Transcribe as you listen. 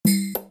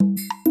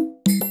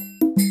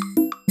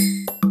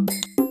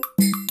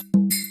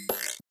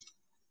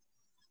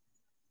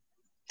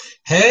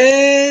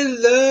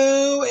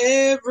Hello,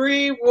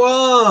 everyone.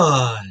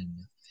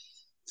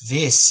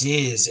 This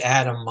is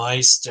Adam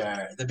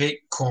Meister, the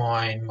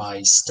Bitcoin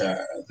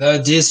Meister,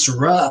 the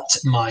Disrupt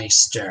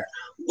Meister.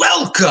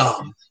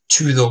 Welcome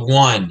to the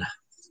One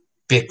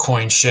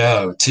Bitcoin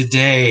Show.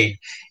 Today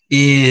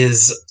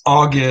is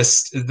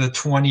August the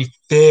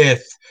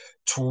 25th,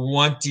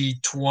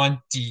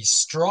 2020.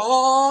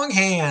 Strong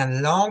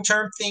hand,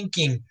 long-term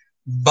thinking,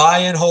 buy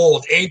and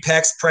hold,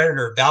 apex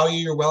predator, value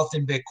your wealth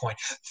in Bitcoin.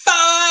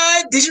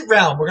 Five-digit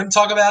realm. We're going to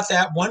talk about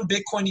that. One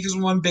Bitcoin equals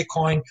one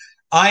Bitcoin.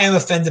 I am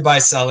offended by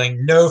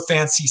selling. No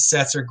fancy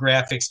sets or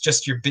graphics,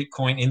 just your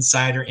Bitcoin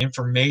insider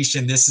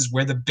information. This is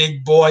where the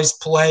big boys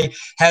play.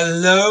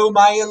 Hello,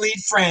 my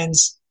elite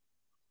friends.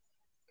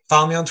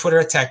 Follow me on Twitter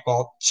at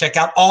TechBalt. Check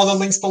out all the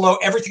links below.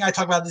 Everything I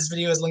talk about in this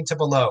video is linked to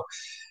below.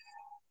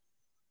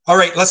 All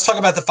right, let's talk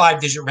about the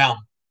five-digit realm.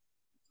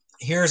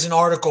 Here's an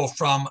article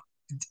from,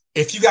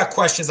 if you got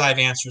questions, I have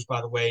answers, by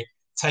the way.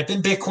 Type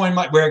in Bitcoin.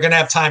 We're going to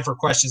have time for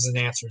questions and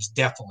answers,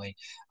 definitely.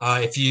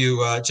 If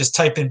you just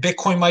type in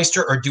Bitcoin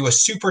Meister or do a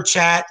super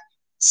chat,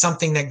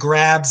 something that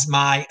grabs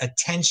my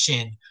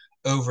attention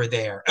over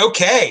there.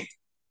 Okay.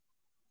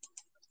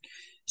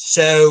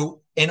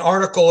 So an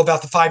article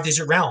about the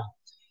five-digit realm.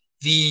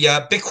 The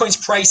Bitcoin's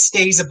price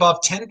stays above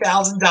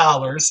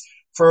 $10,000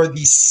 for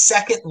the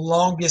second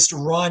longest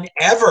run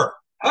ever.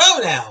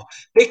 Oh, now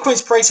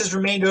Bitcoin's price has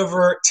remained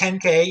over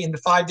 10K in the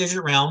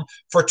five-digit realm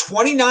for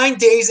 29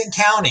 days and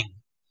counting.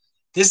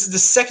 This is the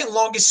second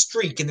longest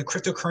streak in the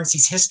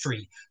cryptocurrency's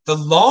history. The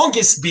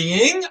longest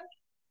being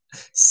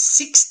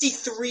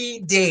 63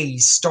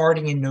 days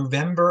starting in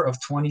November of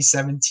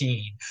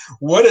 2017.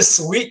 What a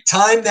sweet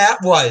time that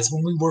was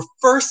when we were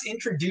first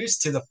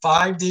introduced to the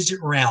five-digit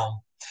realm.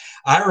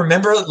 I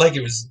remember it like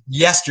it was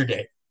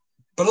yesterday,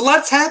 but a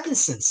lot's happened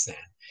since then.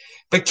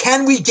 But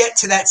can we get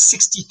to that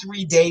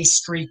 63-day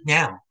streak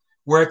now?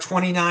 We're at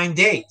 29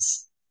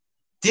 days.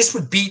 This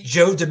would beat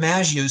Joe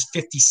DiMaggio's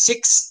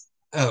 56.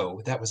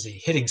 Oh, that was a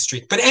hitting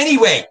streak. But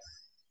anyway,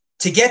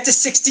 to get to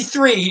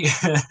 63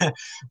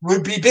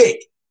 would be big,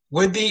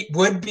 would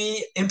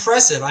be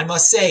impressive, I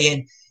must say.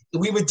 And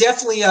we would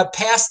definitely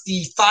pass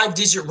the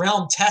five-digit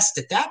realm test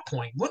at that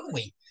point, wouldn't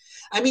we?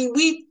 I mean,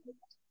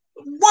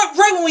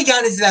 right when we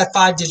got into that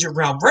five-digit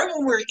realm, right when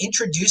we were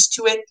introduced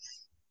to it,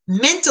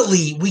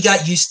 mentally we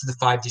got used to the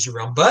five-digit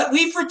realm, but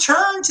we've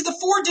returned to the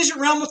four-digit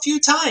realm a few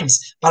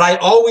times. But I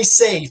always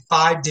say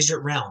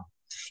five-digit realm.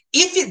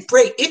 If it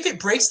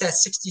breaks that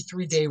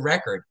 63-day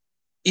record,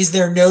 is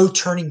there no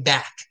turning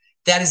back?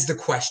 That is the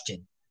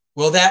question.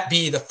 Will that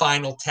be the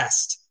final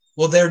test?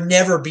 Will there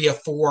never be a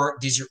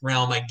four-digit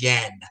realm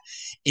again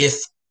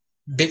if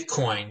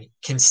Bitcoin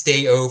can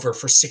stay over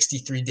for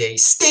 63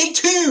 days? Stay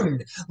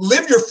tuned.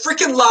 Live your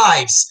freaking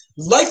lives.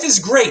 Life is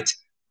great.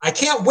 I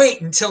can't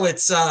wait until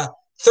it's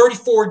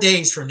 34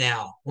 days from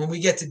now when we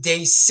get to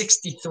day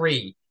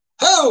 63.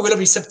 Oh, it'll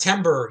be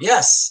September.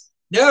 Yes.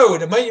 No,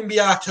 it might even be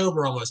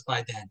October almost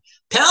by then.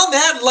 Pound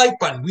that like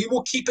button. We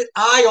will keep an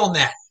eye on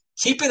that.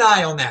 Keep an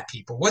eye on that,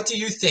 people. What do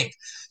you think?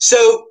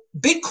 So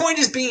Bitcoin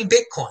is being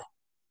Bitcoin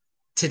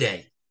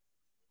today.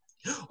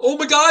 Oh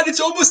my God, it's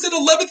almost at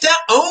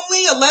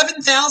only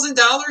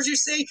 $11,000, you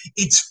say?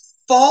 It's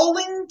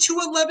falling to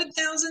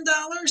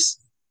 $11,000?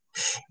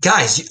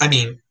 Guys, I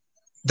mean,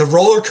 the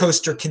roller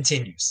coaster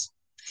continues.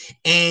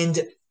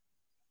 And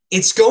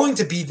it's going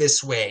to be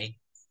this way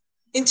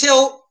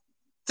until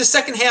the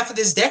second half of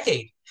this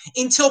decade,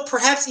 until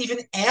perhaps even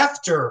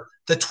after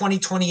the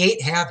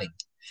 2028 halving.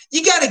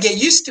 You got to get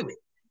used to it.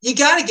 You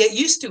got to get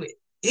used to it.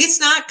 It's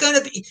not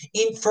going to be,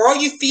 for all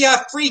you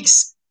fiat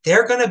freaks,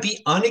 they're going to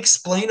be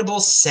unexplainable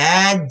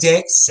sad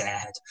days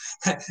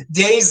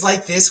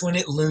like this when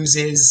it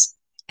loses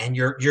and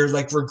you're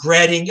like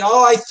regretting,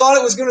 oh, I thought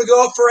it was going to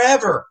go up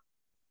forever.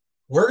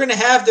 We're going to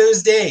have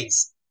those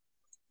days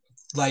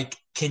like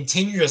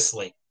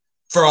continuously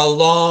for a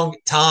long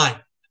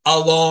time.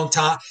 I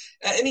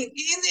mean,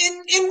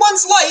 in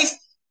one's life,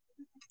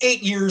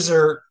 8 years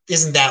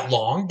isn't that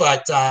long,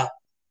 but let's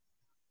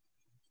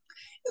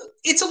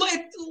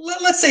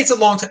say it's a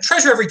long time.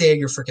 Treasure every day of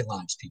your freaking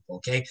lives, people.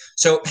 Okay,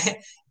 so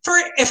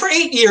for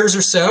 8 years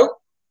or so,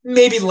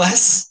 maybe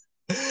less,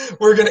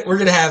 we're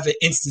gonna have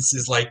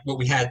instances like what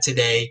we had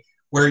today,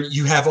 where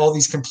you have all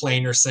these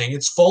complainers saying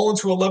it's fallen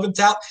to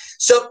 11th.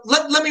 So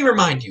let me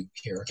remind you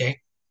here, okay?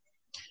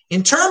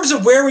 In terms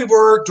of where we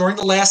were during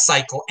the last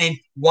cycle, and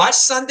watch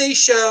Sunday's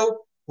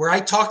show where I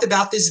talked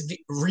about this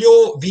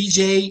real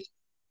VJ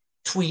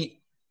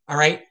tweet. All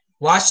right,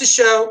 watch the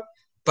show.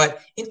 But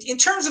in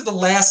terms of the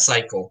last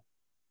cycle,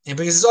 and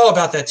because it's all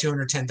about that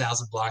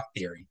 210,000 block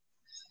theory,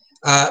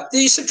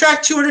 you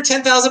subtract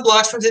 210,000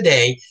 blocks from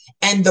today,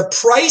 and the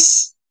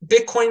price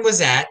Bitcoin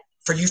was at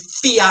for you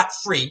fiat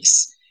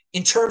freaks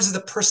in terms of the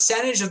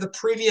percentage of the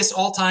previous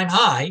all-time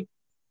high.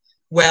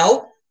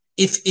 Well,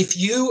 if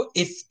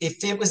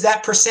it was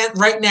that percent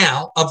right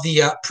now of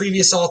the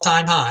previous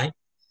all-time high,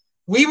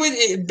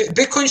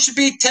 Bitcoin should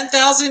be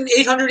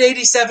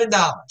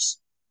 $10,887.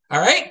 All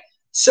right.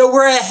 So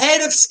we're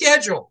ahead of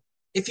schedule.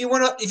 If you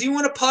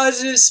want a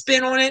positive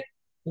spin on it,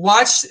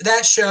 Watch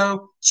that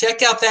show.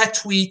 Check out that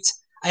tweet.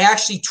 I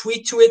actually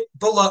tweet to it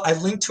below. I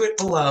link to it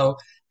below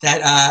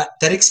that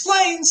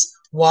explains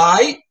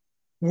why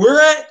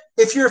we're at.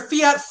 If you're a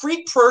fiat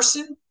freak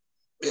person,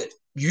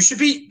 you should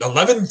be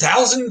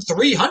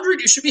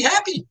 11,300. You should be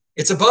happy.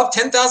 It's above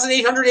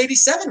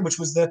 10,887, which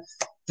was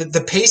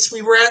the pace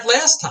we were at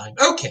last time.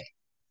 Okay.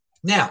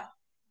 Now,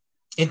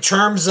 in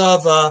terms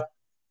of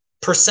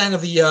percent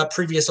of the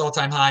previous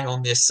all-time high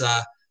on this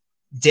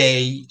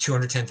day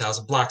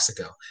 210,000 blocks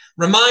ago.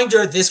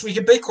 Reminder, this week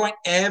in Bitcoin,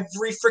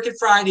 every freaking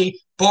Friday,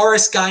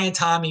 Boris, Guy, and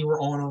Tommy were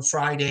on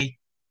Friday.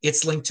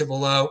 It's linked to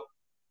below.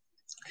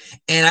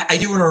 And I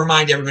do want to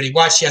remind everybody,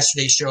 watch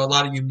yesterday's show. A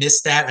lot of you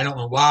missed that. I don't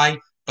know why,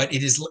 but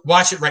it is.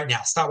 Watch it right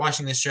now. Stop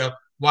watching this show.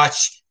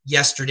 Watch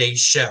yesterday's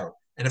show.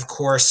 And, of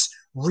course,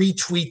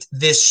 retweet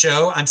this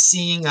show. I'm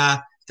seeing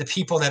the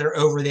people that are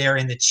over there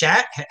in the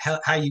chat.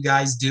 How you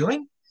guys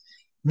doing?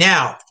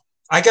 Now,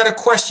 I got a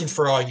question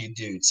for all you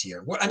dudes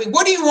here. What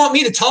do you want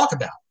me to talk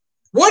about?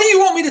 What do you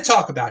want me to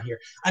talk about here?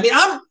 I mean,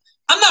 I'm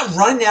not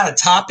running out of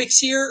topics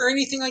here or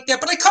anything like that,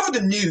 but I cover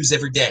the news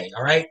every day,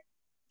 all right?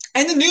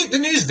 And the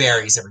news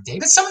varies every day,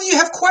 but some of you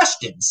have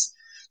questions.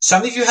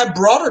 Some of you have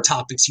broader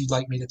topics you'd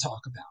like me to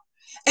talk about.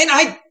 And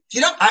I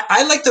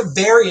like to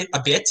vary it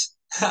a bit.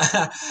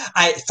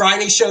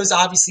 Friday show is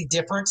obviously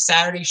different.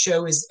 Saturday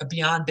show is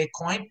beyond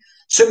Bitcoin.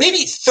 So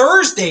maybe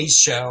Thursday's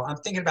show, I'm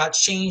thinking about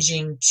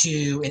changing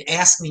to an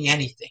Ask Me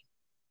Anything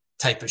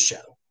type of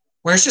show,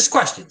 where it's just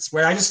questions,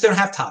 where I just don't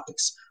have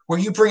topics, where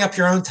you bring up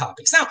your own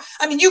topics. Now,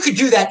 I mean, you could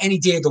do that any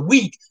day of the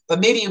week, but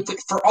maybe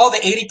for all the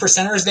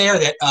 80%ers there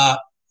that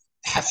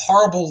have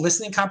horrible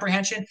listening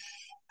comprehension,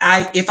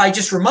 if I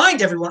just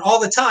remind everyone all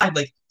the time,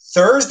 like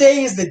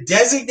Thursday is the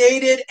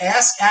designated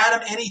Ask Adam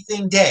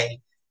Anything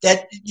day,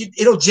 that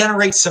it'll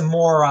generate some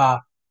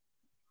more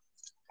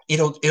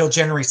it'll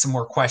generate some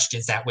more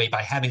questions that way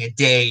by having a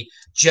day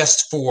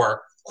just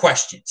for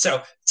questions.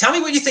 So tell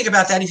me what you think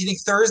about that. If you think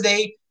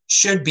Thursday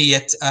should be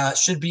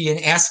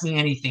an Ask Me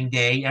Anything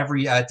day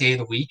every day of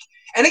the week.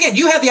 And again,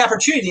 you have the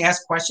opportunity to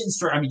ask questions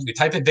you can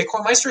type in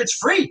Bitcoin Meister, it's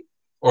free.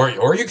 Or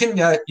you can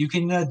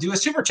do a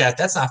super chat.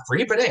 That's not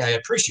free, but hey, I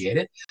appreciate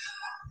it.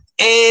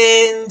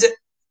 And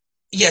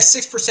yeah,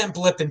 6%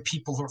 blip and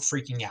people are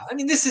freaking out. I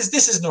mean, this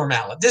is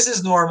normal. This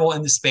is normal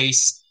in the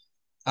space.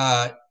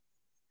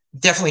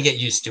 Definitely get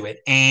used to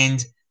it.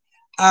 And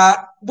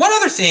one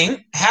other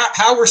thing,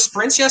 how were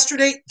sprints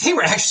yesterday? They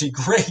were actually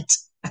great.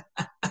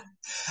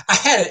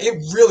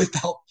 It really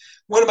felt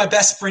one of my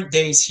best sprint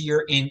days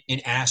here in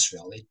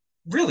Asheville. It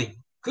really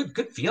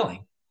good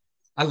feeling.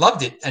 I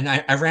loved it. And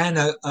I ran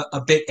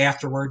a bit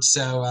afterwards.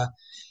 So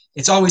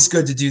it's always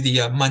good to do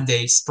the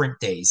Monday sprint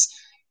days.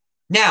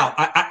 Now,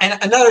 and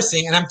another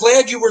thing, and I'm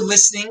glad you were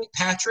listening,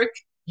 Patrick.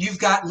 You've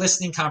got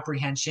listening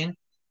comprehension.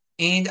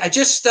 And I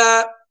just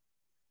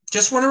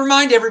want to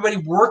remind everybody,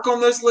 work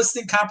on those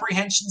listening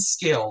comprehension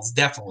skills,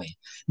 definitely.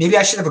 Maybe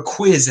I should have a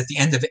quiz at the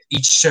end of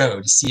each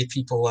show to see if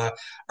people are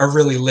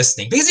really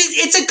listening. Because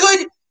it's a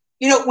good,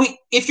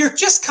 if you're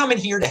just coming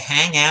here to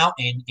hang out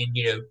and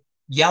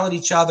yell at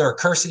each other or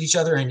curse at each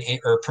other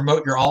or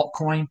promote your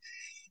altcoin,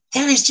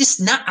 there is just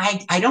not,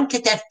 I don't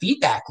get that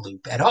feedback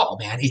loop at all,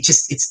 man. It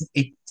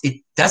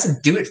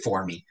doesn't do it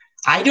for me.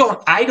 I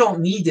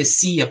don't need to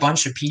see a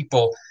bunch of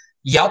people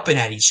yelping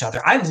at each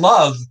other. I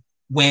love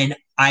when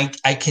I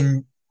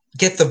can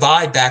get the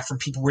vibe back from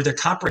people where they're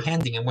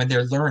comprehending and when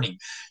they're learning.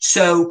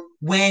 So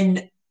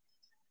when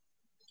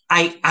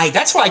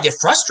that's why I get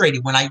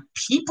frustrated when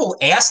people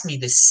ask me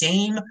the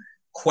same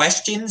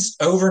questions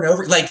over and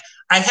over. Like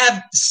I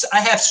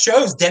have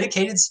shows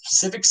dedicated to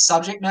specific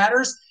subject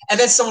matters, and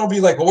then someone will be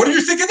like, "Well, what do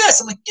you think of this?"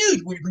 I'm like,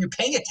 "Dude, were you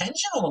paying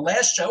attention on the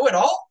last show at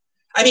all?"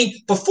 I mean,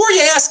 before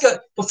you ask a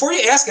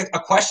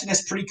question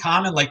that's pretty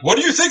common, like, "What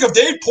do you think of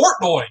Dave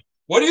Portnoy?"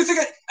 What do you think?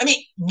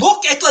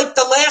 Look at like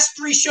the last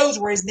 3 shows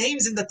where his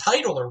name's in the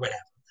title or whatever.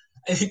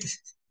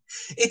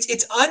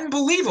 It's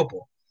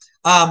unbelievable.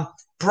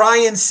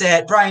 Brian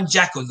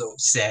Giaccolo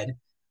said,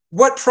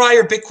 "What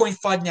prior Bitcoin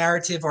FUD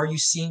narrative are you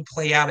seeing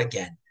play out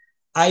again?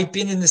 I've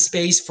been in the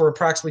space for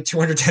approximately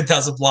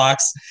 210,000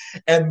 blocks,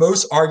 and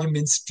most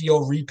arguments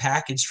feel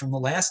repackaged from the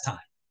last time.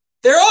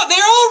 They're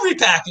all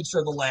repackaged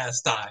from the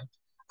last time.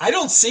 I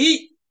don't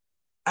see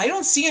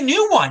a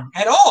new one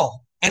at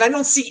all. And I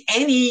don't see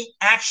any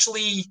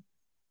actually,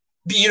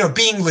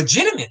 being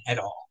legitimate at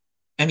all.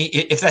 I mean,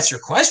 if that's your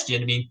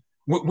question, I mean,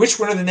 which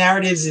one of the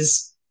narratives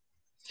is?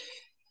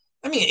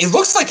 I mean, it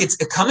looks like it's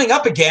coming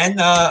up again.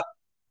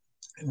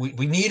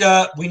 We need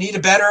a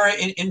better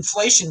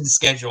inflation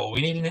schedule.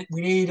 We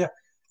need.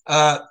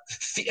 But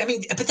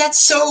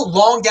that's so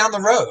long down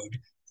the road.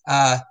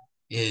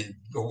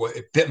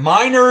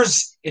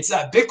 Miners,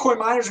 Bitcoin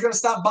miners are going to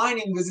stop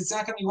mining because it's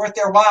not going to be worth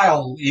their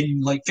while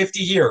in like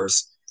 50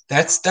 years.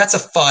 That's a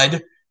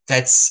FUD.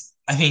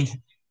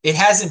 It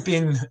hasn't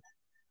been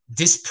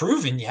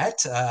disproven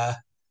yet.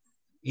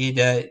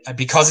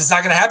 Because it's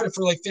not going to happen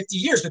for like 50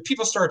 years, but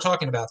people started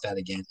talking about that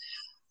again.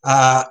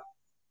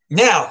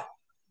 Now,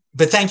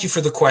 but thank you for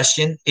the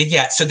question. And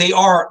yeah, so they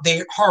are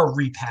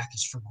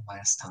repackaged from the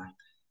last time.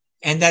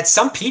 and that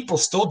some people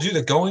still do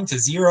the going to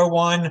 0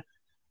 1,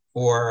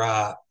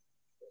 or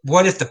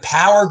what if the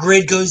power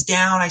grid goes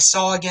down? I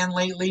saw again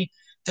lately.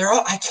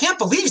 I can't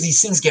believe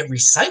these things get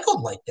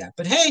recycled like that.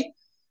 But hey,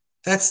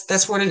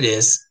 that's what it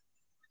is.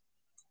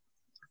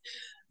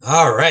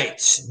 All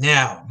right.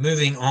 Now,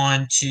 moving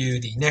on to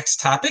the next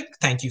topic.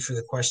 Thank you for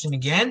the question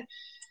again.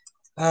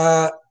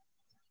 Yeah,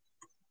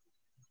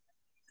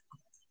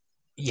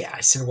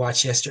 I said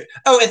watch yesterday.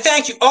 Oh, and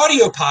thank you,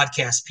 audio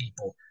podcast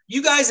people.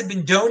 You guys have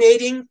been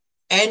donating,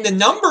 and the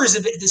numbers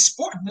of the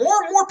sport,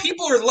 more and more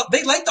people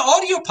they like the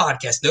audio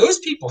podcast. Those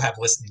people have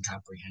listening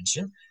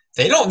comprehension.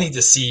 They don't need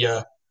to see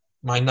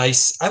my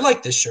nice. I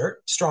like this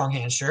shirt, strong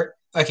hand shirt.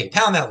 Okay,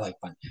 pound that like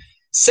button.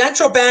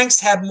 Central banks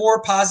have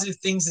more positive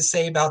things to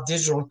say about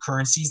digital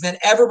currencies than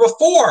ever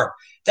before.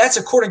 That's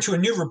according to a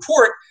new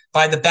report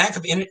by the Bank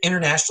of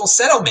International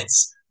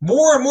Settlements.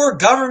 More and more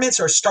governments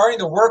are starting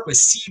to work with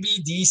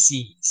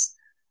CBDCs.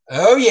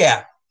 Oh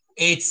yeah,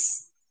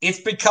 it's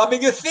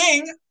becoming a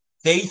thing.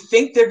 They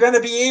think they're going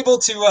to be able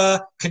to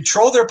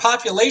control their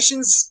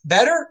populations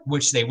better,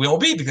 which they will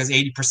be because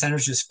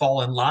 80%ers just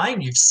fall in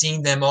line. You've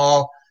seen them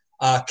all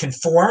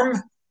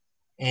conform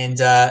and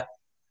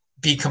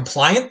be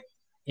compliant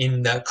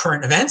in the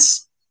current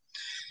events.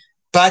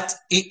 But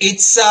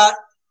it's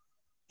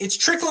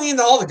trickling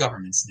into all the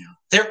governments now.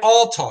 They're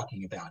all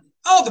talking about it,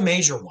 all the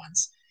major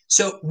ones.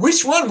 So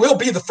which one will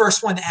be the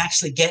first one to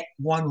actually get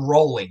one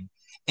rolling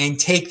and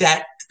take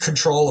that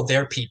control of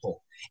their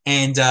people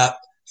and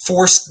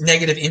force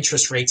negative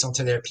interest rates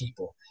onto their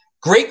people?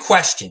 Great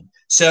question.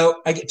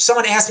 So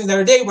someone asked me the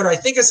other day, what do I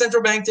think of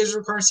central bank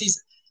digital currencies?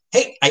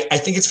 Hey, I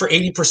think it's for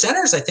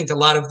 80%ers. I think a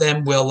lot of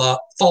them will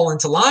fall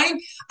into line.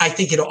 I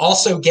think it'll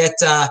also get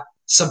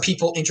some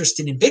people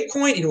interested in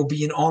Bitcoin. It will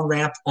be an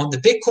on-ramp on the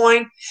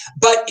Bitcoin.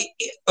 But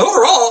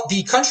overall,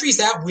 the countries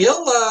that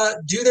will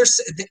do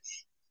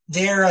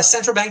their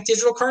central bank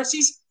digital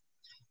currencies,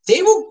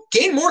 they will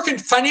gain more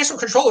financial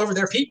control over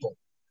their people.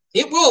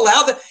 It will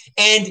allow the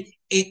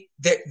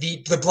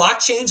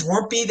blockchains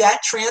won't be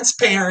that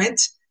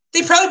transparent.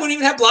 They probably won't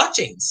even have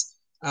blockchains.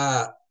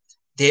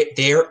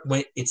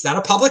 When it's not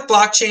a public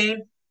blockchain,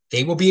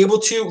 they will be able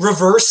to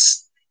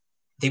reverse.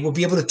 They will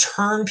be able to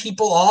turn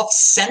people off,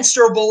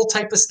 censorable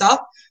type of stuff.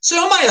 So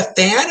am I a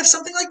fan of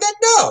something like that?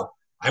 No,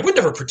 I would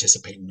never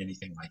participate in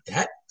anything like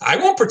that. I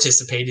won't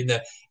participate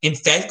in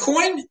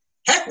FedCoin.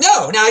 Heck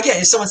no. Now again,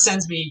 if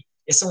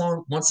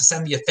someone wants to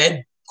send me a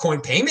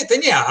FedCoin payment,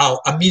 then yeah,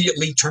 I'll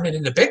immediately turn it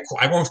into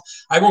Bitcoin.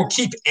 I won't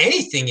keep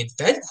anything in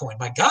FedCoin.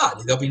 My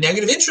God, there'll be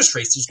negative interest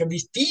rates. There's going to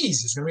be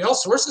fees. There's going to be all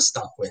sorts of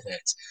stuff with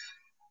it.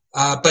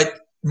 But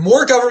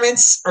more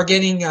governments are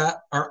getting on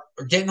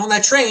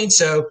that train.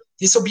 So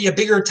this will be a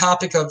bigger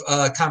topic of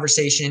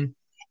conversation.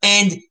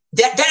 And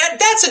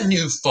that's a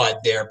new FUD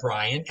there,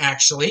 Brian.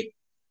 Actually,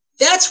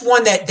 that's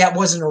one that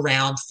wasn't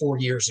around 4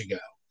 years ago.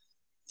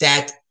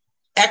 That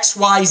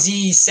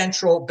XYZ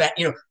central bank,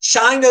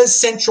 China's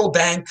central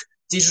bank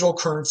digital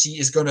currency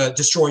is going to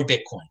destroy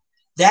Bitcoin.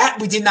 That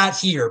we did not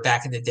hear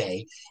back in the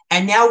day.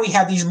 And now we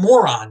have these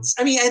morons.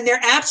 I mean, and they're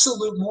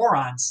absolute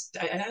morons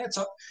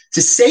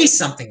to say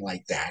something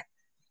like that.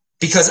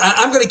 Because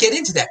I'm going to get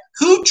into that.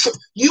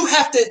 You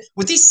have to,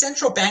 with these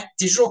central bank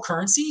digital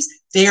currencies,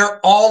 they are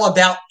all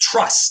about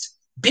trust.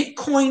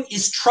 Bitcoin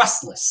is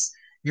trustless.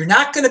 You're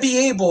not going to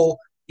be able,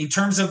 in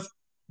terms of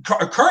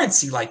a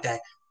currency like that,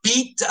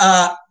 beat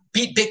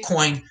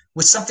Bitcoin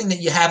with something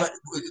that you have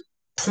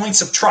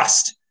points of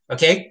trust.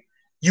 Okay,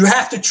 you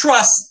have to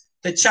trust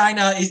that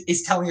China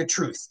is telling the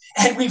truth,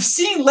 and we've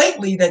seen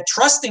lately that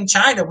trusting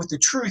China with the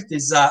truth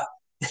is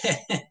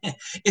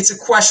it's a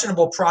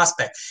questionable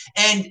prospect.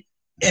 And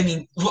I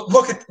mean,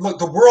 look,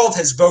 the world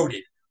has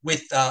voted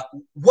with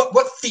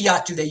what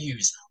fiat do they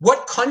use?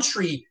 What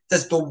country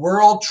does the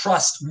world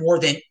trust more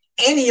than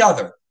any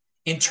other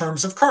in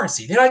terms of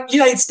currency? The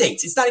United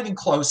States. It's not even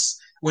close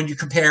when you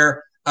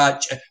compare.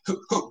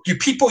 Do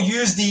people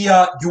use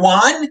the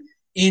yuan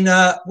in?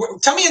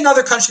 Tell me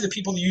another country that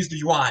people use the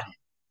yuan in.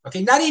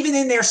 Okay, not even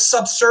in their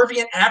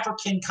subservient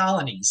African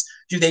colonies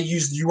do they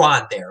use the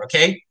yuan there.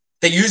 Okay,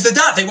 they use the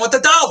dollar. They want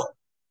the dollar.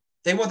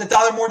 They want the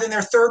dollar more than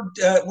their third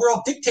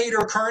world dictator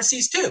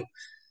currencies too.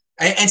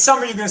 And some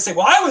of you are going to say,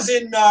 well, I was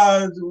in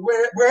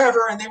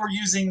wherever and they were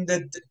using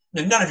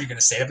none of you are going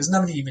to say that because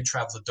none of you even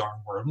travel the darn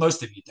world.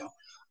 Most of you don't.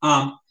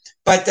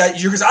 But I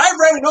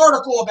read an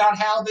article about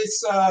how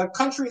this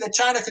country that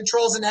China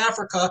controls in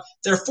Africa,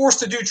 they're forced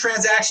to do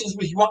transactions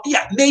with yuan.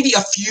 Yeah, maybe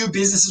a few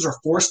businesses are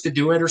forced to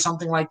do it or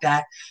something like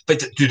that.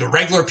 But do the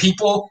regular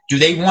people, do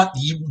they want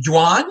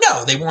yuan?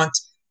 No, they want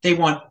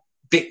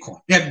Bitcoin.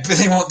 Yeah, but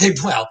they want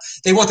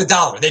the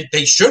dollar.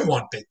 They should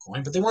want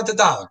Bitcoin, but they want the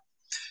dollar.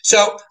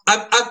 So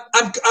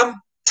I'm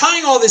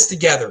tying all this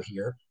together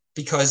here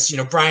because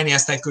Brian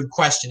asked that good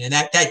question, and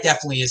that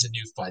definitely is a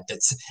new FUD.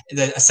 That's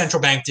a central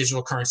bank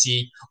digital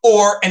currency,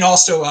 and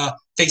also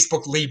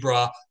Facebook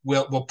Libra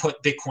will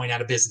put Bitcoin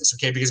out of business.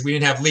 Okay, because we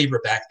didn't have Libra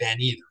back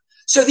then either.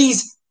 So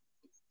these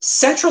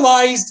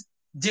centralized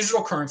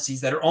digital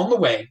currencies that are on the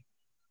way,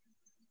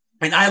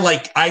 And I'm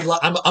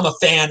a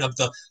fan of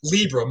the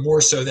Libra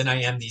more so than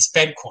I am these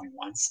FedCoin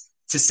ones.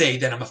 To say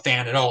that I'm a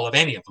fan at all of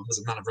any of them, because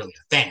I'm not really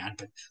a fan,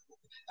 but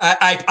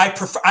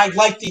I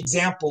like the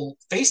example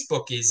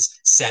Facebook is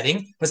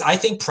setting, because I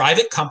think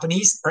private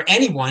companies or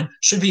anyone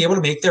should be able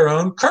to make their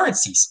own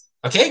currencies.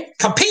 Okay,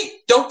 compete,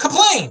 don't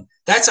complain.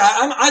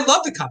 I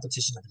love the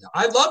competition.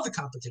 I love the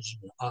competition.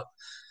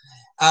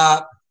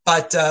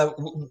 But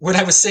what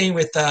I was saying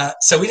with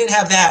so we didn't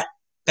have that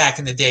back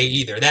in the day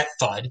either. That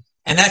FUD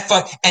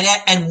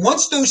and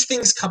once those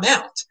things come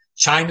out,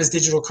 China's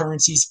digital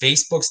currencies,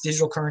 Facebook's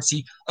digital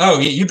currency. Oh,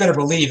 yeah, you better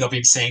believe they'll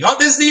be saying, "Oh,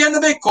 this is the end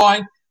of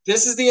Bitcoin.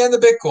 This is the end of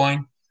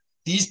Bitcoin."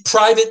 These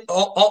private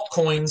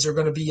altcoins are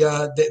going to be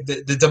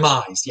the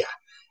demise. Yeah,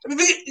 I mean,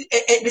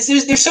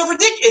 they're so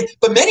ridiculous.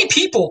 But many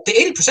people, the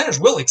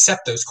 80%ers, will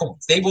accept those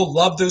coins. They will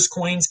love those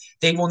coins.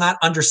 They will not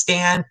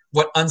understand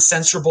what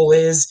uncensorable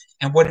is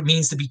and what it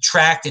means to be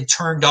tracked and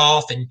turned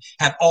off and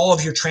have all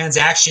of your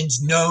transactions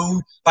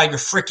known by your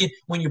frickin'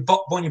 when you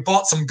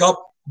bought some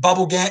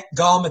bubble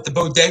gum at the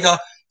bodega.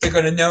 They're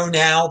going to know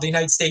now. The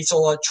United States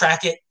will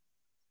track it.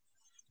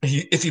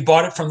 If you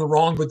bought it from the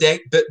wrong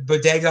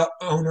bodega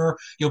owner,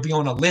 you'll be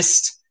on a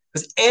list.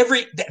 Because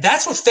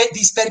that's what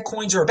these Fed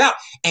coins are about.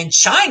 And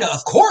China,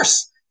 of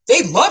course,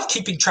 they love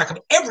keeping track of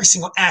every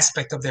single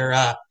aspect of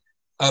their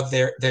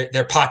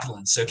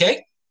populace.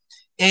 Okay,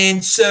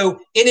 and so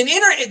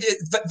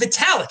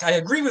Vitalik, I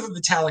agree with what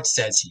Vitalik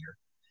says here.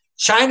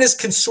 China's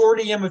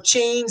consortium of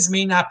chains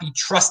may not be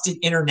trusted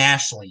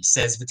internationally,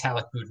 says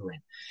Vitalik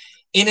Buterin.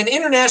 In an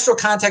international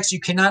context, you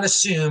cannot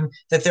assume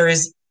that there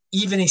is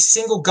even a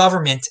single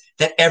government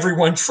that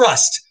everyone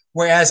trusts,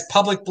 whereas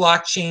public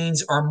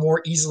blockchains are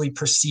more easily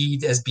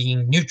perceived as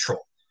being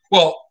neutral.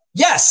 Well,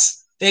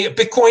 yes,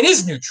 Bitcoin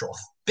is neutral.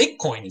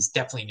 Bitcoin is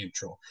definitely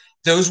neutral.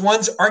 Those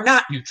ones are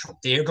not neutral.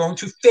 They are going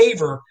to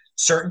favor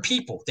certain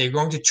people. They're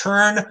going to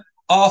turn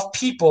off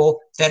people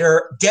that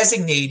are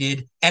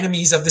designated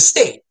enemies of the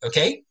state.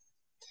 Okay.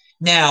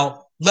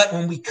 Now,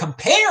 when we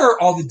compare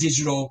all the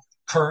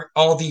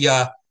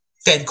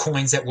Fed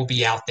coins that will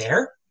be out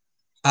there,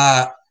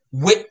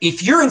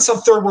 if you're in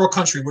some third world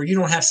country where you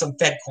don't have some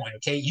Fed coin,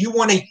 okay, you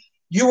want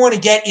to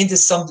get into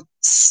some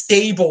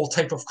stable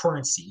type of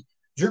currency,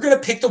 you're going to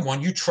pick the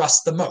one you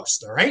trust the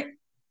most. All right.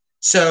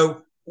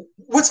 So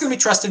what's going to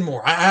be trusted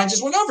more? I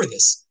just went over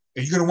this.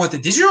 Are you going to want the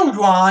digital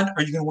yuan or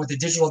are you going to want the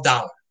digital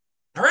dollar?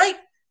 All right.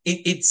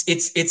 We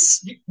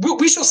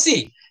shall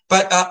see.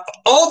 But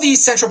all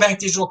these central bank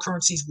digital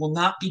currencies will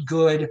not be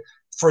good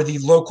for the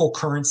local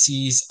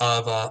currencies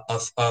of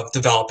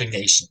developing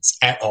nations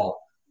at all.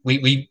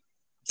 They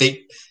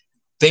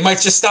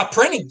might just stop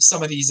printing.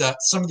 Some of these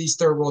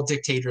third world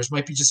dictators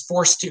might be just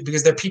forced to,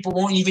 because their people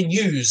won't even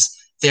use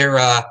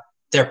their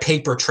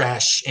paper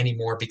trash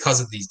anymore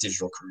because of these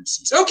digital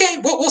currencies. Okay,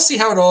 we'll see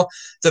how it all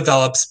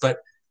develops, but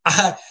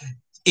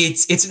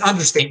it's an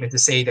understatement to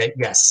say that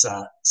yes,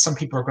 some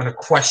people are going to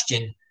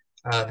question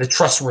the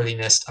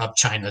trustworthiness of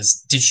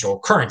China's digital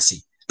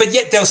currency. But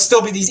yet there'll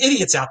still be these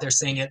idiots out there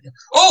saying it.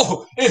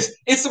 Oh,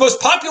 it's the most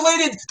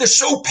populated. They're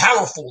so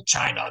powerful,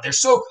 China.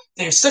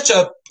 They're such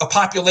a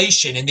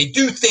population, and they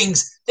do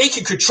things. They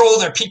can control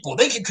their people.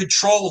 They can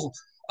control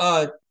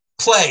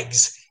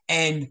plagues,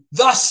 and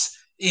thus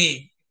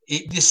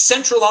this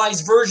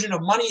centralized version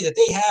of money that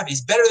they have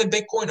is better than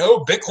Bitcoin.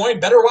 Oh, Bitcoin,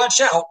 better watch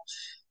out.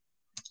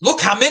 Look,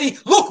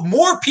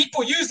 more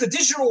people use the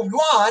digital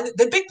yuan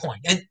than Bitcoin.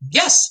 And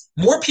yes,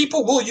 more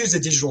people will use the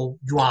digital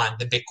yuan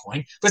than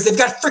Bitcoin because they've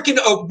got freaking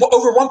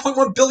over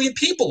 1.1 billion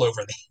people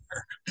over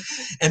there.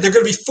 And they're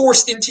going to be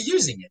forced into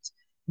using it.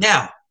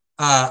 Now,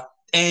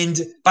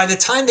 and by the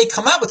time they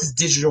come out with this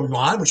digital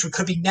yuan, which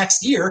could be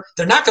next year,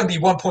 they're not going to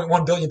be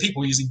 1.1 billion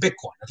people using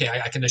Bitcoin. Okay,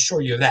 I can assure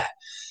you of that.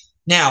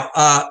 Now,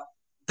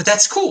 but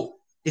that's cool.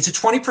 It's a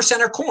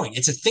 20%er coin.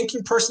 It's a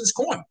thinking person's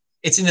coin.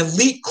 It's an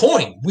elite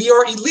coin. We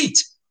are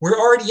elite. We're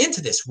already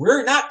into this.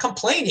 We're not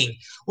complaining.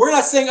 We're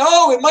not saying,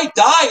 oh, it might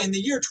die in the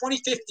year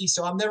 2050,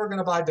 so I'm never going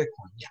to buy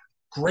Bitcoin. Yeah,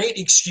 great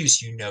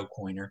excuse,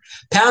 coiner.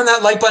 Pound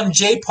that like button.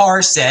 J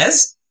Parr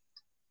says,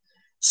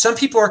 some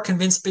people are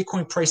convinced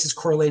Bitcoin price is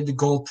correlated to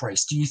gold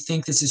price. Do you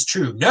think this is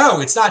true? No,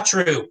 it's not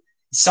true.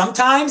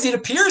 Sometimes it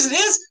appears it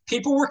is.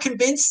 People were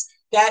convinced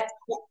that,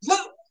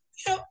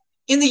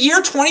 in the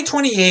year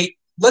 2028,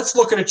 let's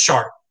look at a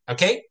chart,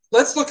 okay?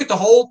 Let's look at the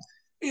whole,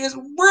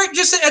 we're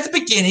just at the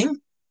beginning,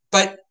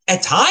 but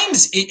at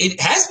times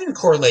it has been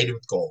correlated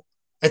with gold.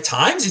 At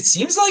times it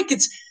seems like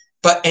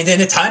and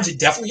then at times it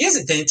definitely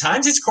isn't. Then at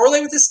times it's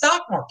correlated with the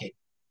stock market.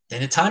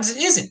 Then at times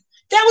it isn't.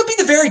 That would be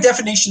the very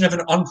definition of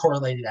an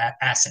uncorrelated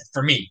asset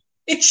for me.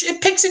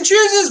 It picks and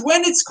chooses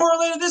when it's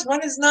correlated with this,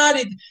 when it's not.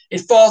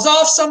 It falls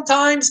off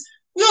sometimes.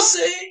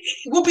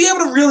 We'll be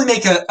able to really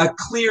make a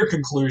clear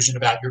conclusion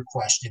about your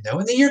question, though.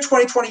 In the year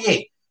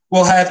 2028,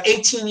 we'll have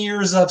 18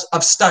 years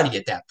of study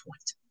at that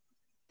point.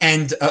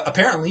 And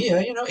apparently,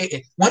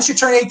 once you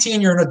turn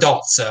 18, you're an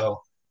adult. So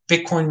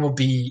Bitcoin will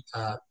be,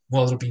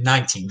 it'll be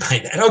 19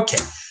 by then. Okay,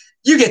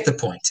 you get the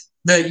point.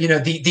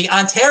 The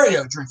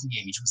Ontario drinking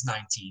age was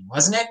 19,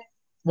 wasn't it?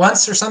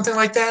 Once or something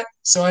like that.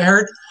 So I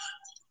heard.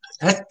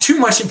 That's too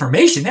much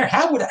information there.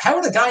 How would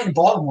a guy in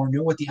Baltimore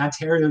know what the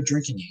Ontario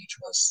drinking age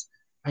was?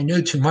 I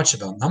know too much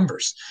about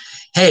numbers.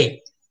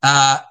 Hey,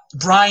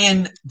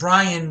 Brian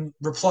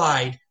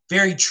replied,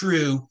 very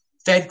true.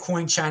 Fed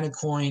coin, China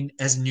coin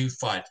as a new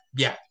FUD.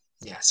 Yeah,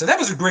 yeah. So that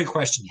was a great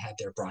question you had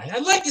there, Brian.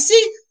 I'd like to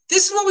see.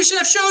 This is what we should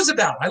have shows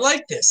about. I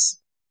like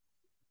this.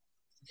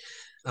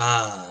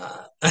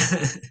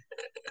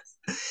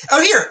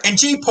 Oh, here. And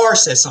Jay Parr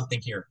says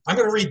something here. I'm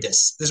going to read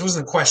this. This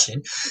wasn't a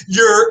question.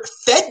 Your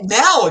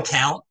FedNow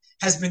account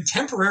has been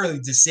temporarily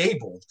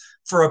disabled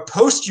for a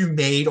post you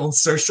made on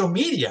social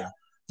media.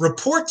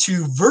 Report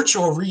to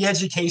virtual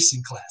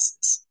re-education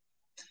classes.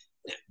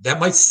 That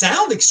might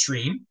sound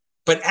extreme,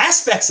 but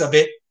aspects of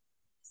it,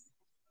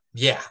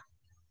 yeah,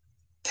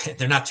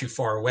 they're not too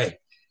far away.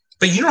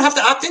 But you don't have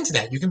to opt into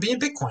that. You can be in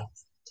Bitcoin.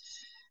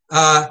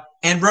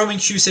 And Roman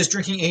Q says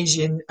drinking age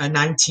in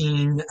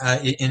 19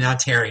 in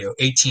Ontario,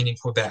 18 in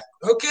Quebec.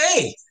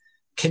 Okay,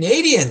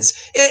 Canadians.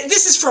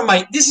 This is from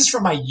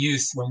my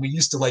youth when we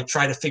used to like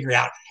try to figure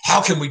out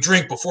how can we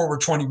drink before we're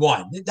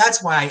 21.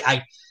 That's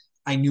why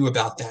I knew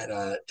about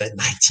that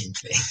 19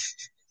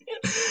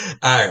 thing.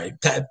 All right,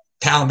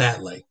 pound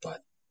that like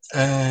button.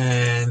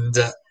 And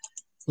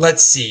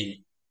let's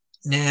see.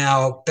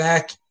 Now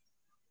back.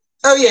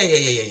 Oh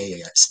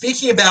yeah.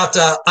 Speaking about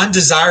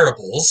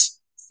undesirables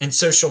and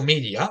social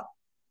media,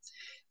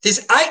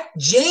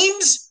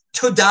 James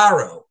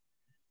Todaro.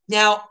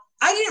 Now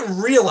I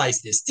didn't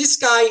realize this. This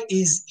guy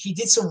he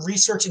did some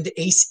research into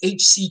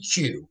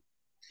HCQ,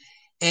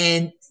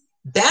 and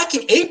back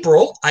in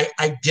April,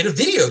 I did a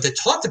video that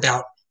talked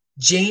about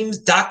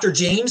Dr.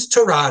 James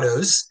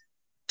Todaro's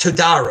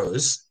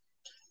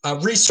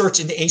research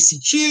into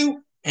ACQ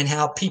and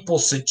how people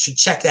should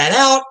check that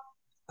out.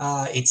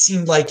 It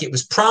seemed like it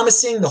was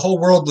promising. The whole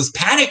world was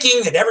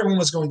panicking that everyone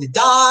was going to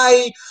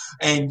die.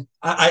 And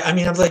I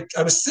mean, I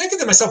was thinking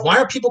to myself, why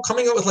aren't people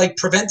coming up with like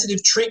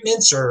preventative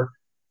treatments or,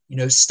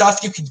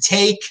 stuff you can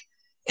take?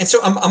 And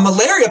so a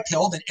malaria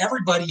pill that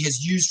everybody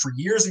has used for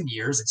years and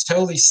years, it's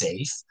totally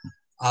safe.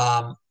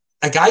 A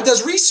guy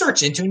does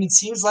research into it, and it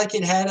seems like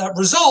it had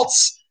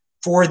results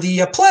for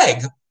the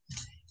plague.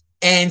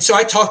 And so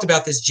I talked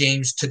about this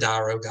James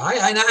Todaro guy,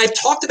 and I've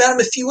talked about him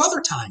a few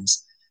other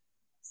times.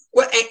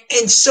 Well,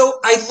 and so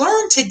I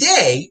learned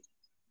today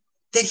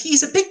that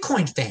he's a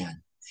Bitcoin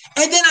fan.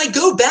 And then I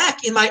go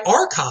back in my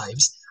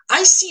archives,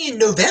 I see in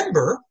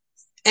November,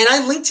 and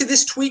I linked to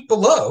this tweet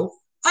below,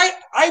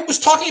 I was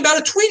talking about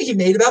a tweet he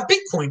made about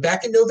Bitcoin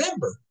back in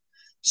November.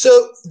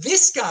 So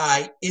this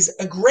guy is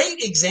a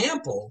great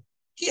example.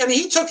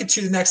 He took it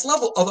to the next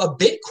level of a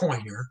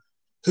Bitcoiner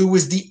who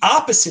was the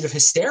opposite of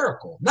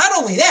hysterical. Not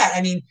only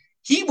that,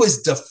 he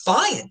was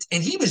defiant,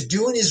 and he was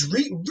doing his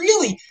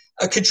really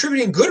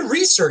contributing good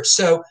research.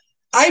 So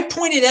I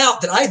pointed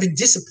out that I've been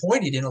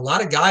disappointed in a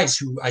lot of guys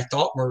who I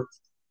thought were,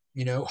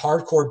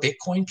 hardcore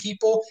Bitcoin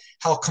people,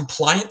 how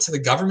compliant to the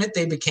government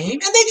they became.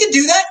 And they can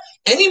do that.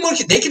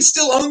 They can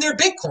still own their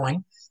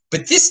Bitcoin.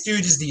 But this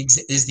dude is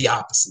the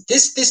opposite.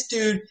 This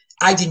dude,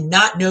 I did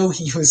not know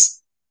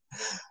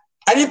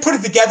I didn't put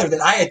it together that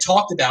I had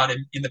talked about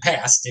him in the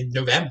past, in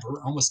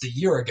November, almost a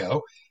year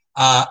ago.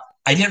 I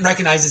didn't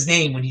recognize his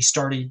name when he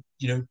started,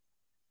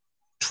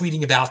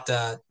 tweeting about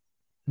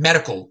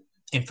medical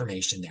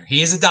information there.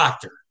 He is a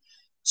doctor.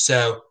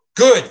 So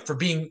good for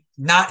being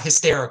not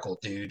hysterical,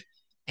 dude,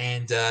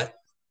 and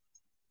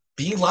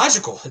being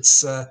logical.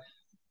 It's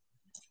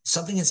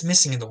something that's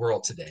missing in the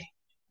world today.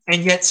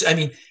 And yet,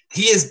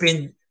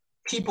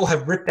 people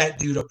have ripped that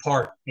dude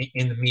apart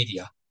in the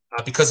media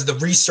because of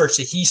the research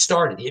that he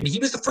started. He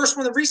was the first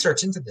one to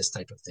research into this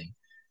type of thing.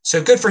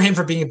 So good for him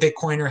for being a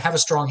Bitcoiner. Have a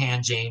strong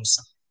hand, James.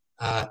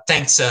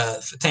 Thanks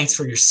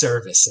for your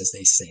service, as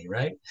they say,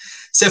 right?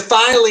 So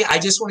finally, I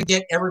just want to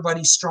get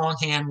everybody's strong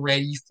hand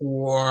ready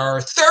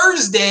for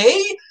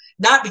Thursday.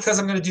 Not because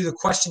I'm going to do the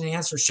question and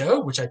answer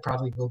show, which I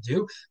probably will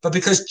do, but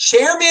because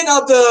Chairman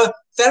of the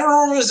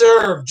Federal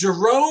Reserve,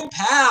 Jerome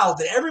Powell,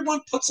 that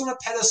everyone puts on a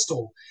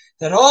pedestal,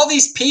 that all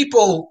these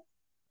people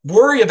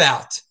worry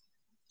about,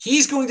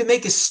 he's going to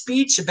make a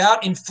speech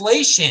about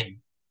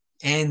inflation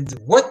and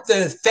what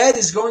the Fed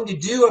is going to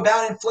do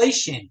about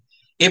inflation.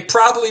 It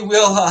probably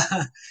will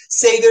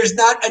say there's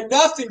not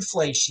enough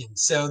inflation.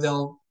 So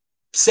they'll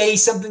say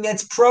something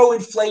that's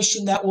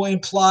pro-inflation that will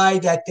imply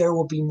that there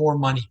will be more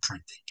money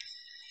printing.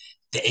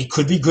 It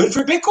could be good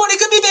for Bitcoin. It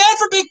could be bad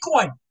for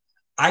Bitcoin.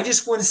 I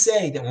just want to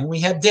say that when we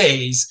have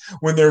days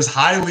when there's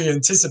highly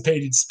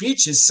anticipated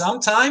speeches,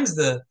 sometimes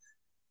the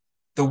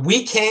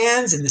weak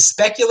hands and the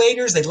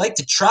speculators, they'd like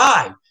to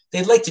try.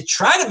 They'd like to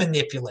try to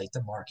manipulate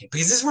the market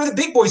because this is where the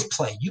big boys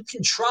play. You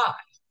can try.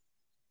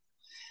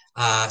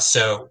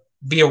 So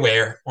be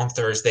aware on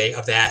Thursday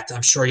of that.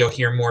 I'm sure you'll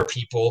hear more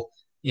people.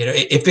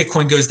 If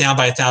Bitcoin goes down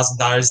by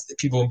 $1,000,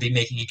 people will be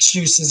making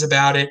excuses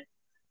about it.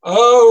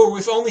 Oh,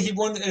 if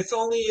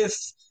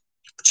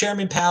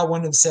Chairman Powell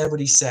wouldn't have said what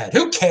he said.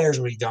 Who cares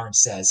what he darn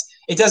says?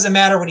 It doesn't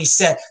matter what he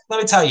said. Let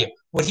me tell you,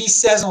 what he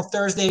says on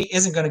Thursday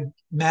isn't going to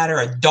matter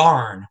a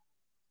darn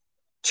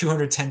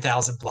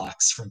 210,000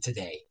 blocks from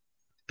today.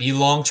 Be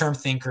long-term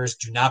thinkers.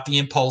 Do not be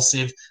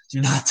impulsive.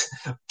 Do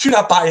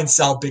not buy and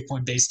sell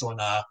Bitcoin based on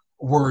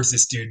words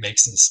this dude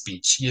makes in his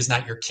speech. He is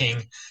not your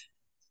king.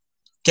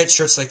 Get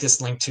shirts like this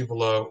linked to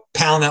below.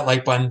 Pound that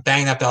like button.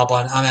 Bang that bell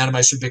button. I'm Adam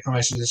Meister, Bitcoin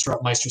Meister,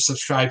 Disrupt Meister.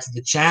 Subscribe to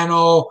the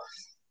channel.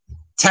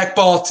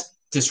 TechBalt,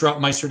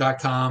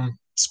 DisruptMeister.com,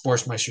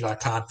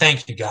 SportsMeister.com.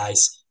 Thank you,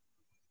 guys.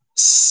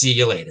 See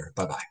you later.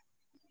 Bye-bye.